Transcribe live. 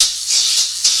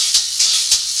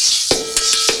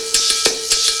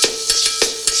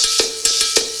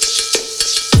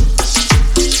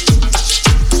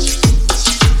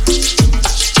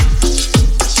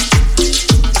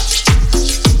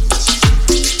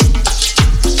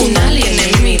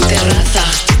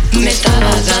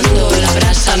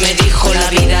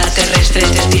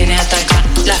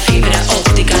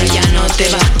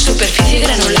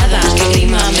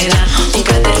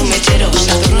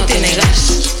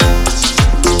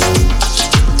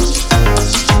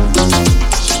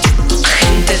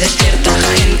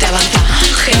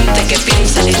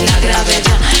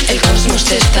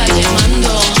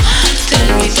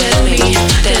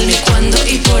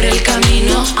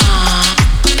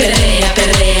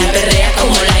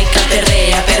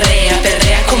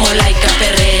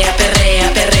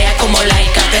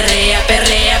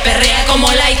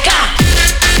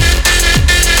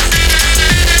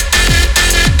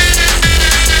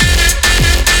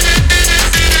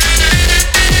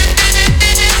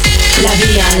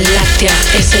Láctea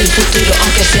es el futuro,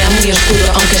 aunque sea muy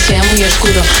oscuro, aunque sea muy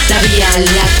oscuro. La Vía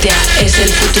Láctea es el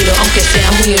futuro, aunque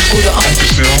sea muy oscuro, aunque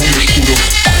sea muy oscuro.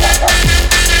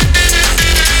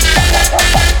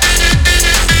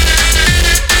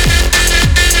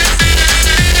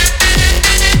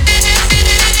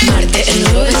 Marte, el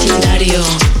nuevo vecindario.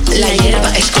 La hierba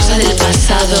es cosa del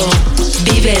pasado.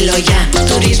 Vívelo ya,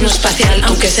 turismo espacial,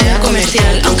 aunque sea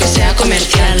comercial, aunque sea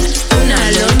comercial.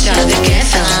 Una loncha de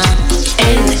queso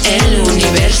en el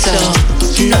universo.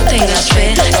 No tengas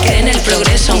fe, cree en el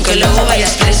progreso, aunque luego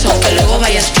vayas preso, aunque luego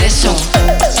vayas preso.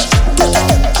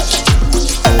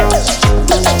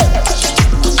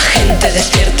 Gente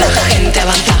despierta, gente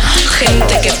avanza,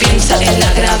 gente que piensa en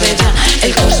la gravedad.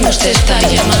 El cosmos te está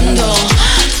llamando.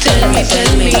 Tell me,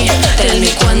 tell me, tell me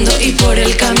cuándo y por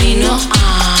el camino.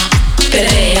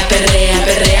 Perrea, perrea,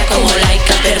 perrea como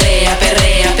laica, perrea,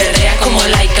 perrea, perrea como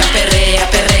laica, perrea,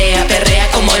 perrea,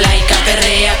 perrea como laica,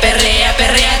 perrea, perrea,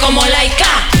 perrea como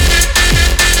laica.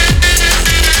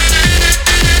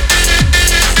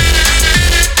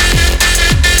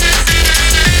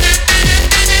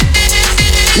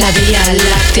 La Vía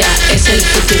Láctea es el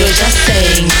futuro, just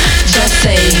saying, just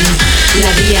saying.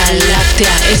 La Vía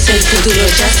Láctea es el futuro,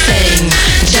 just saying,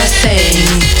 just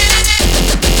saying.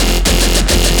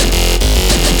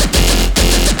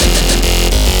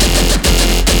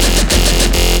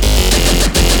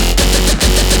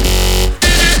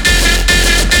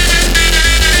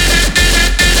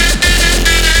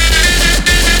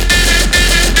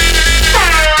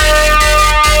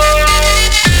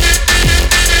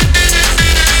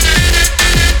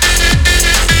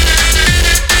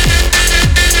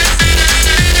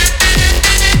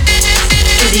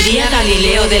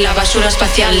 Galileo de la basura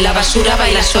espacial, la basura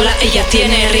baila sola, ella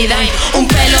tiene rhythm. Un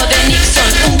pelo de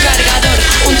Nixon, un cargador,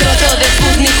 un trozo de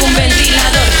Sputnik, un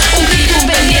ventilador, un clip, un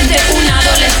pendiente, un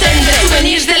adolescente.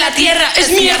 Souvenirs de la tierra, es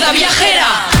mierda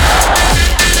viajera.